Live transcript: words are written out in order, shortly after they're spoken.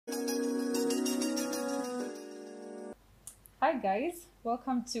Hi guys,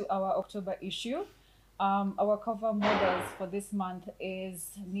 welcome to our October issue. Our cover models for this month is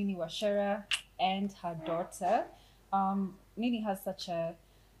Nini Wacera and her daughter. Nini has such a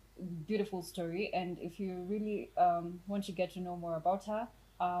beautiful story, and if you really want to get to know more about her,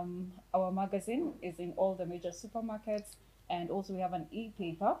 our magazine is in all the major supermarkets, and also we have an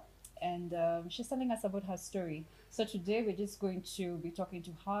e-paper, and she's telling us about her story. So today we're just going to be talking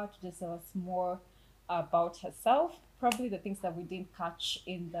to her to just tell us more about herself, probably the things that we didn't catch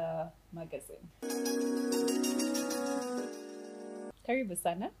in the magazine. Karibu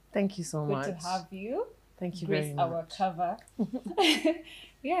sana. Thank you so Good much. to have you. Thank you Grace very our much. cover.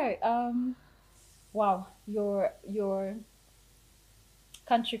 Yeah. Wow. Your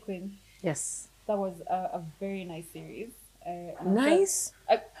country queen. Yes. That was a very nice series. Nice.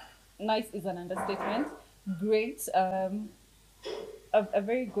 Nice is an understatement. Great. A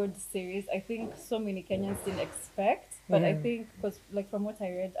very good series. I think so many Kenyans didn't expect, but I Yeah. think because like from what I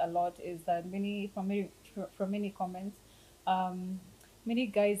read a lot is that many comments, um, many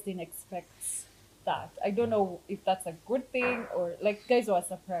guys didn't expect that. I don't know if that's a good thing or like guys were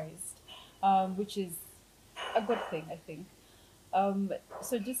surprised, which is a good thing I think. Um,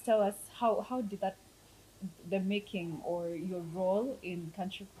 so just tell us how did that the making or your role in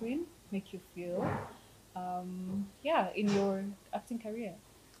Country Queen make you feel? Yeah, in your acting career.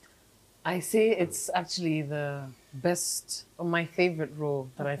 I say it's actually the best or my favorite role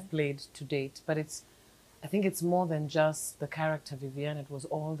that Okay. I've played to date, but I think it's more than just the character Vivienne. It was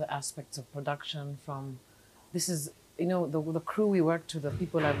all the aspects of production from this is the crew we worked with, the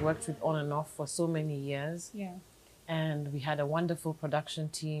people I've worked with on and off for so many years. Yeah. And we had a wonderful production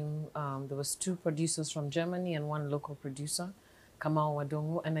team. There was two producers from Germany and one local producer, Kamau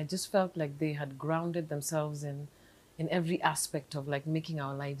Wadongo, and I just felt like they had grounded themselves in every aspect of like making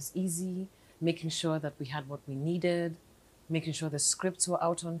our lives easy, making sure that we had what we needed, making sure the scripts were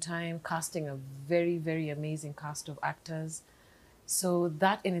out on time, casting a very, very amazing cast of actors. So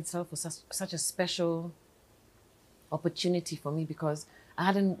that in itself was such a special opportunity for me because I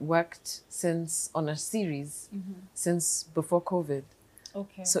hadn't worked since on a series since before COVID.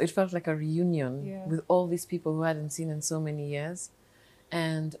 Okay. So it felt like a reunion Yeah. with all these people who I hadn't seen in so many years.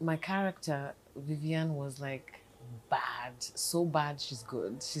 And my character, Vivienne, was like bad, so bad she's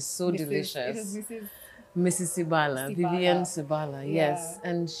good. She's so It is delicious. Mrs. Mrs. Sibala, Vivienne Sibala. Sibala, Yeah. yes.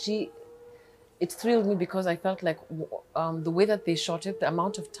 And it thrilled me because I felt like the way that they shot it, the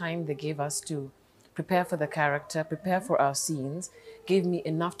amount of time they gave us to prepare for the character, prepare for our scenes, gave me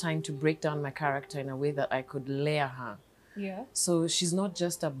enough time to break down my character in a way that I could layer her. Yeah. So she's not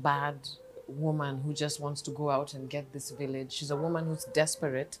just a bad woman who just wants to go out and get this village. She's a woman who's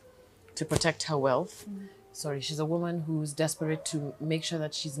desperate to protect her wealth. Sorry, she's a woman who's desperate to make sure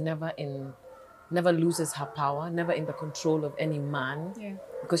that she's never loses her power, never in the control of any man, Yeah.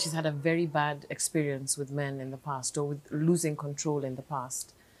 because she's had a very bad experience with men in the past or with losing control in the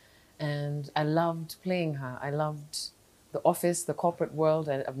past. And I loved playing her. I loved the office, the corporate world.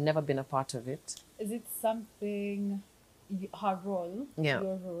 I've never been a part of it. Is it something her role, Yeah.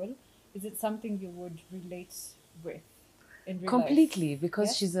 your role, is it something you would relate with in real Completely, life?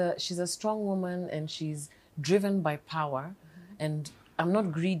 because Yeah? she's a strong woman and she's driven by power. And I'm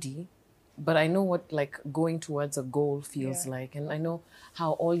not greedy, but I know what like going towards a goal feels Yeah. like, and I know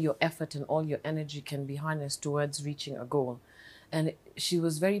how all your effort and all your energy can be harnessed towards reaching a goal. And she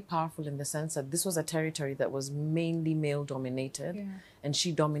was very powerful in the sense that this was a territory that was mainly male dominated, Yeah. and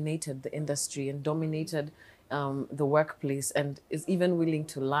she dominated the industry and dominated the workplace, and is even willing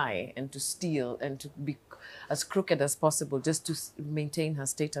to lie and to steal and to be as crooked as possible just to maintain her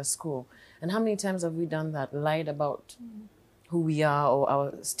status quo. And how many times have we done that? Lied about who we are or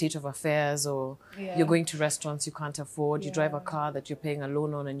our state of affairs, or Yeah. you're going to restaurants you can't afford, you drive a Yeah. car that you're paying a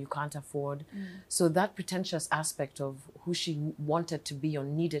loan on and you can't afford. So that pretentious aspect of who she wanted to be or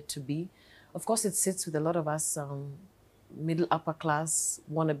needed to be, of course it sits with a lot of us middle upper class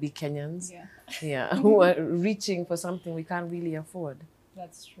wannabe Kenyans, Yeah. yeah, who are reaching for something we can't really afford.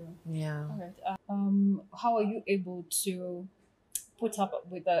 That's true. Yeah. All right. How are you able to put up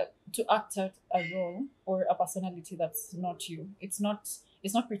with to act out a role or a personality that's not you? It's not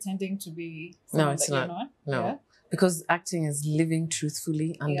pretending to be No, someone it's that you're not. not. No. Yeah. Because acting is living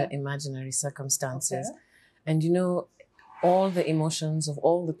truthfully under Yeah. imaginary circumstances. Okay. And all the emotions of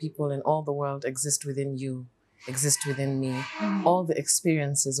all the people in all the world exist within you, exist within me. All the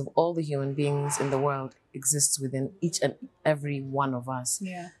experiences of all the human beings in the world exists within each and every one of us.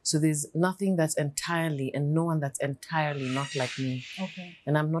 Yeah. So there's nothing that's entirely and no one that's entirely not like me. Okay.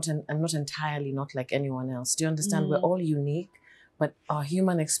 And I'm not entirely not like anyone else. Do you understand? We're all unique, but our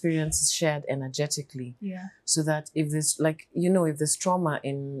human experience is shared energetically. Yeah. So that if there's like, if there's trauma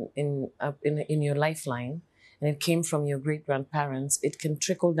in your lifeline and it came from your great grandparents, it can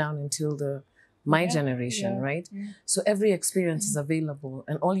trickle down until my generation, right? Yeah. So every experience is available,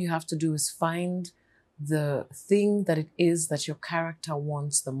 and all you have to do is find the thing that it is that your character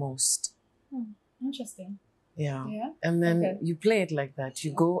wants the most. Interesting. Yeah. Yeah. And then you play it like that.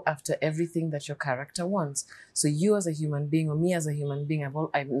 You go after everything that your character wants. So you as a human being, or me as a human being,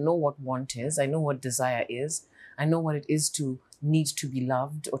 I know what want is. I know what desire is. I know what it is to need to be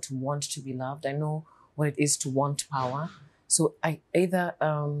loved or to want to be loved. I know what it is to want power. So I either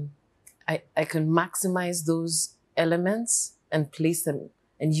I can maximize those elements and place them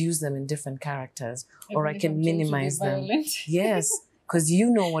and use them in different characters, or I can minimize them. Yes, because you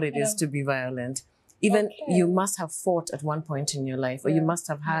know what it is to be violent. Even you must have fought at one point in your life, or you must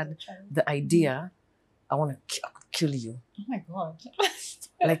have had the idea, I want to kill you. Oh my God.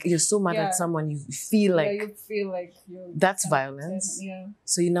 Like you're so mad at someone, you feel like, you feel like you're that's violence. Yeah.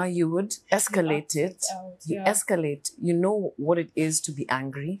 So now you would escalate it. You escalate. You know what it is to be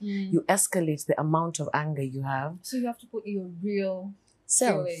angry. You escalate the amount of anger you have. So you have to put your real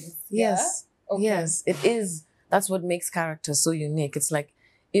self. Feelings. Yes. Yes, it is. That's what makes characters so unique. It's like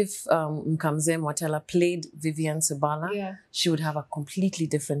if Mkamze Mwatela played Vivian Sibala, she would have a completely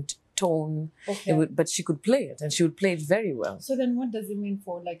different tone, but she could play it, and she would play it very well. So then what does it mean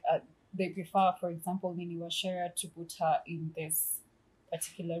for, like, they prefer, for example, Nini Wacera to put her in this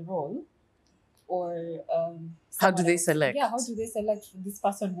particular role? Or how do they select? Yeah, how do they select this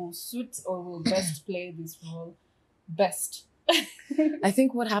person will suit or will best play this role best? I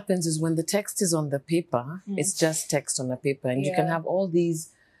think what happens is when the text is on the paper, it's just text on the paper, and you can have all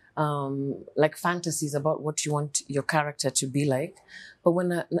these like fantasies about what you want your character to be like. But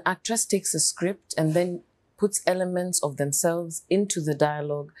when an actress takes a script and then puts elements of themselves into the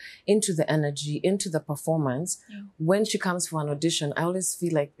dialogue, into the energy, into the performance, when she comes for an audition, I always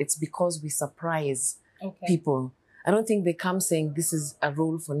feel like it's because we surprise people. I don't think they come saying this is a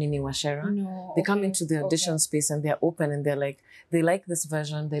role for Nini Wacera. No, they come into the audition space and they're open and they're like, they like this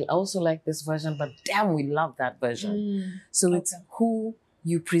version, they'll also like this version, but damn, we love that version. So it's who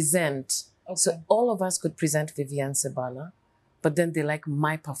you present. So all of us could present Vivian Sibala, but then they like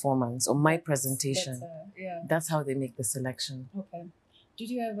my performance or my presentation. That's how they make the selection. Okay.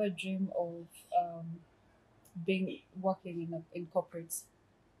 Did you ever dream of working in corporates?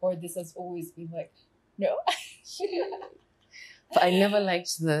 Or this has always been like, no? But I never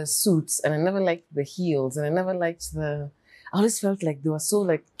liked the suits, and I never liked the heels, and I never liked I always felt like they were so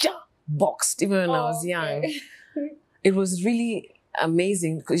like boxed even when I was young. It was really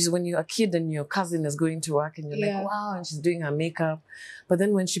amazing because when you're a kid and your cousin is going to work and you're like, wow, and she's doing her makeup. But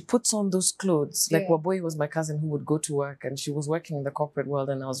then when she puts on those clothes, like Waboy was my cousin who would go to work and she was working in the corporate world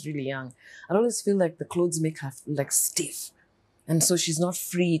and I was really young. I always feel like the clothes make her like stiff. And so she's not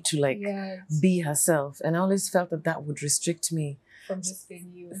free to like be herself. And I always felt that that would restrict me. From just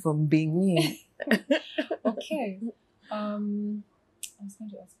being you. From being me. Okay. I was going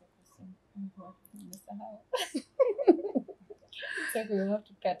to ask you a question. Mr. How? So we'll have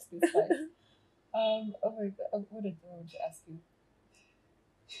to cut this part. Oh my God, what did I want to ask you?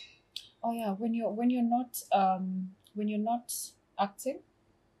 Oh yeah, when you're not acting,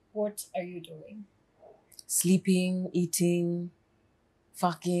 what are you doing? Sleeping, eating,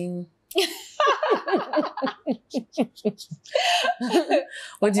 fucking.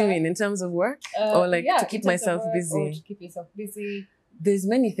 What do you mean in terms of work, or like to keep myself busy? Or to keep yourself busy. There's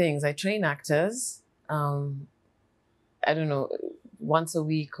many things. I train actors. I don't know, once a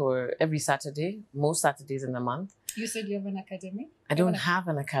week or every Saturday, most Saturdays in the month. You said you have an academy? I don't have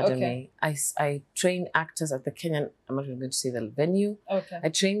an academy. I train actors at the Kenyan, I'm not even going to say the venue. I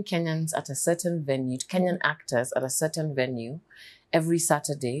train Kenyans at a certain venue, Kenyan actors at a certain venue every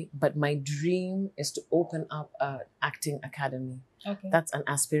Saturday. But my dream is to open up an acting academy. That's an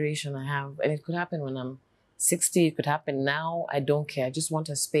aspiration I have. And it could happen when I'm 60. It could happen now. I don't care. I just want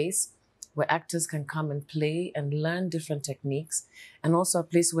a space where actors can come and play and learn different techniques. And also a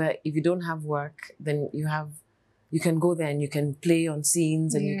place where if you don't have work, then you can go there and you can play on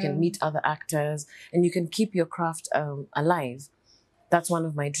scenes and you can meet other actors and you can keep your craft alive. That's one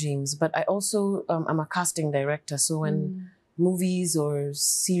of my dreams. But I also, I'm a casting director. So when movies or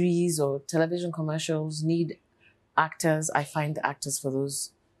series or television commercials need actors, I find the actors for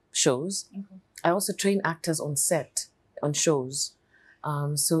those shows. I also train actors on set, on shows.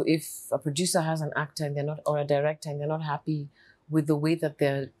 So if a producer has an actor and or a director and they're not happy with the way that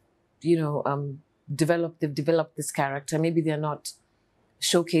they're, they've developed this character, maybe they're not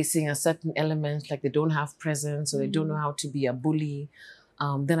showcasing a certain element, like they don't have presence or they don't know how to be a bully,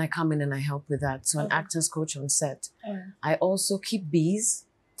 then I come in and I help with that. So an actor's coach on set. I also keep bees.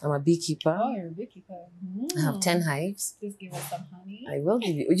 I'm a beekeeper. Oh, you're a beekeeper. I have 10 hives. Please give us some honey. I will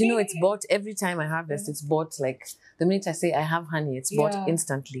give you. You know, it's bought every time I harvest. It's bought like the minute I say I have honey, it's bought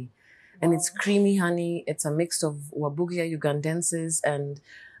instantly. And it's creamy honey. It's a mix of Wabugia ugandensis and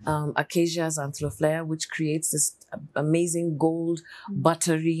Acacia xanthophylla, which creates this amazing gold,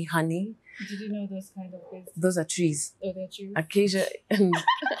 buttery honey. Did you know those kind of bees? Those are trees. Oh, they're trees? Acacia and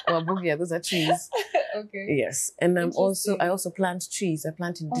Wabugia, those are trees. Okay. Yes. And I also plant trees. I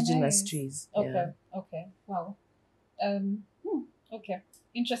plant indigenous trees. Okay. Yeah. Okay. Wow. Okay.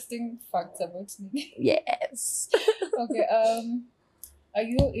 Interesting facts about me. Yes. Okay. Are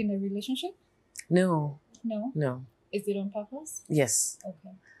you in a relationship? No. No? No. Is it on purpose? Yes.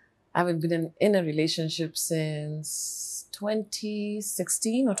 Okay. I haven't been in a relationship since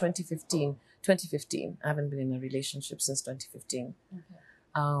 2016 or 2015. 2015. I haven't been in a relationship since 2015.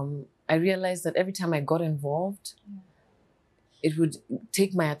 Okay. I realized that every time I got involved, it would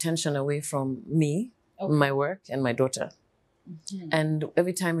take my attention away from me, my work, and my daughter. And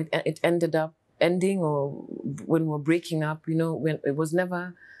every time it ended up ending or when we're breaking up, you know, when it was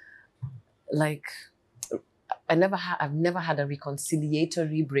never like I've never had a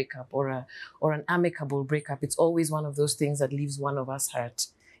reconciliatory breakup or an amicable breakup. It's always one of those things that leaves one of us hurt.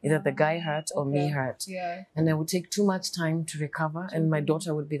 Either the guy hurt or me hurt. Yeah. And I would take too much time to recover, and my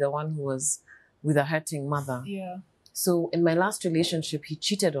daughter would be the one who was with a hurting mother. Yeah. So in my last relationship, he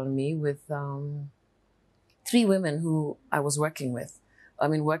cheated on me with 3 women who I was working with. I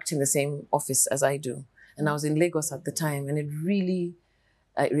mean, worked in the same office as I do. And I was in Lagos at the time, and it really,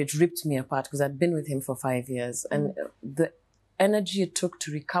 it ripped me apart because I'd been with him for 5 years. And the energy it took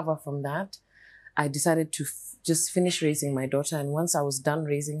to recover from that, I decided to just finish raising my daughter. And once I was done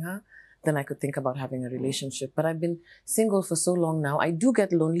raising her, then I could think about having a relationship. But I've been single for so long now. I do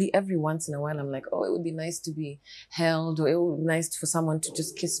get lonely every once in a while. I'm like, oh, it would be nice to be held, or it would be nice for someone to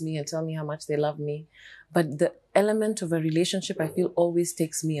just kiss me and tell me how much they love me. But the element of a relationship, I feel, always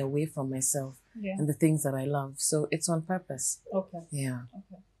takes me away from myself and the things that I love. So it's on purpose. Okay. Yeah.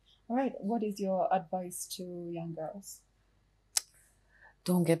 Okay. All right. What is your advice to young girls?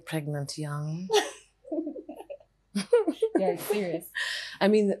 Don't get pregnant young. Yeah, it's serious. I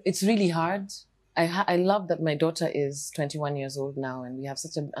mean, it's really hard. I love that my daughter is 21 years old now, and we have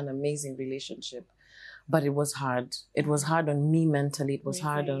such an amazing relationship. But it was hard. It was hard on me mentally. It was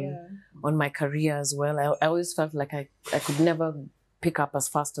hard on my career as well. I always felt like I could never pick up as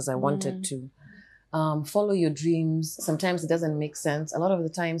fast as I wanted to. Follow your dreams. Sometimes it doesn't make sense. A lot of the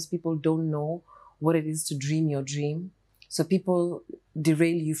times people don't know what it is to dream your dream. So people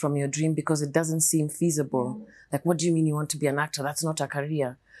derail you from your dream because it doesn't seem feasible. Like, what do you mean you want to be an actor? That's not a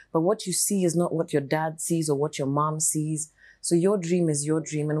career. But what you see is not what your dad sees or what your mom sees. So your dream is your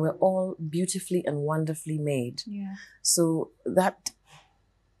dream, and we're all beautifully and wonderfully made. Yeah. So that,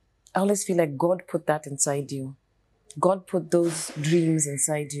 I always feel like God put that inside you. God put those dreams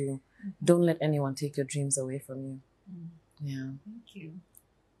inside you. Don't let anyone take your dreams away from you. Yeah. Thank you.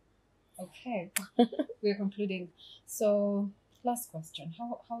 Okay. We're concluding. So, last question.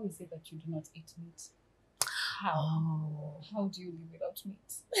 How is it that you do not eat meat? How do you live without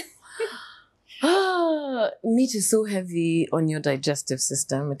meat? Meat is so heavy on your digestive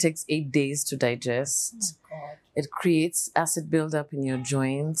system. It takes 8 days to digest. Oh my God. It creates acid buildup in your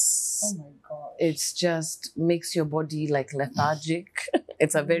joints. Oh my God. It just makes your body like lethargic.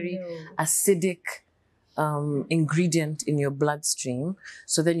 It's a very acidic ingredient in your bloodstream.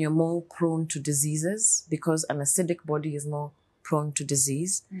 So then you're more prone to diseases because an acidic body is more prone to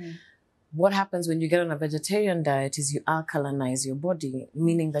disease. What happens when you get on a vegetarian diet is you alkalinize your body,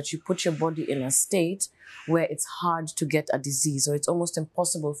 meaning that you put your body in a state where it's hard to get a disease, or it's almost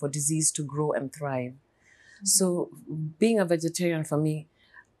impossible for disease to grow and thrive. So being a vegetarian for me,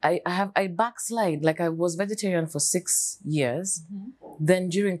 I backslide. Like, I was vegetarian for 6 years. Then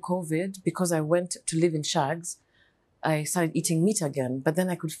during COVID, because I went to live in Shags, I started eating meat again, but then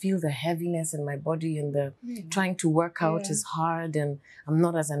I could feel the heaviness in my body, and the trying to work out is hard, and I'm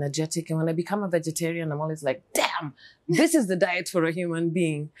not as energetic. And when I become a vegetarian, I'm always like, damn, this is the diet for a human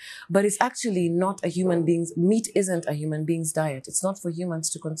being. But it's actually not a human being's, meat isn't a human being's diet. It's not for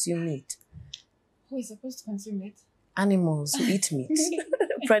humans to consume meat. Who is supposed to consume meat? Animals who eat meat.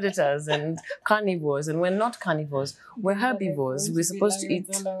 Predators and carnivores. And we're not carnivores, we're herbivores. We're supposed to eat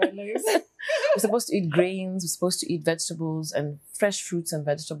we're supposed to eat grains, we're supposed to eat vegetables and fresh fruits and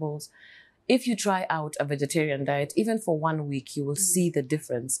vegetables. If you try out a vegetarian diet, even for 1 week, you will see the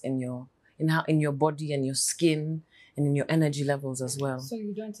difference in your body and your skin and in your energy levels as well. So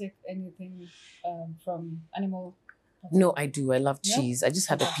you don't take anything from animal? No, I do. I love No? cheese. I just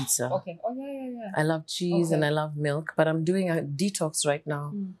had a Okay. pizza. Okay. Oh, yeah. I love cheese and Okay. I love milk, but I'm doing a detox right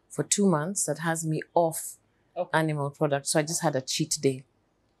now for 2 months that has me off animal products. So I just had a cheat day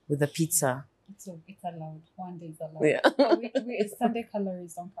with a pizza. It's allowed. One day is allowed. Yeah. Sunday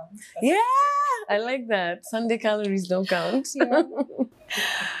calories don't count. Yeah, I like that. Sunday calories don't count. Yeah.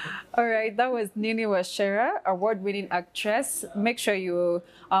 All right, that was Nini Wacera, award-winning actress. Make sure you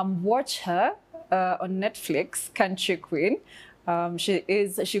watch her on Netflix, Country Queen.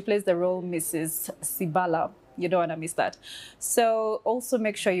 She plays the role Mrs. Sibala. You don't want to miss that. So also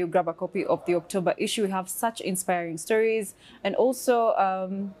make sure you grab a copy of the October issue. We have such inspiring stories, and also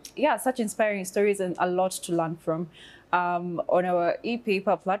such inspiring stories and a lot to learn from on our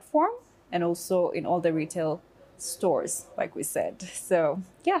e-paper platform and also in all the retail stores, like we said. So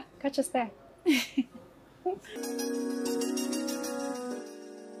yeah, catch us there.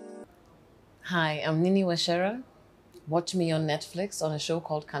 Hi, I'm Nini Wacera. Watch me on Netflix on a show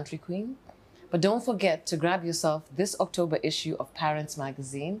called Country Queen. But don't forget to grab yourself this October issue of Parents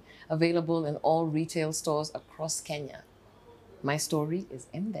Magazine, available in all retail stores across Kenya. My story is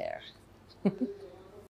in there.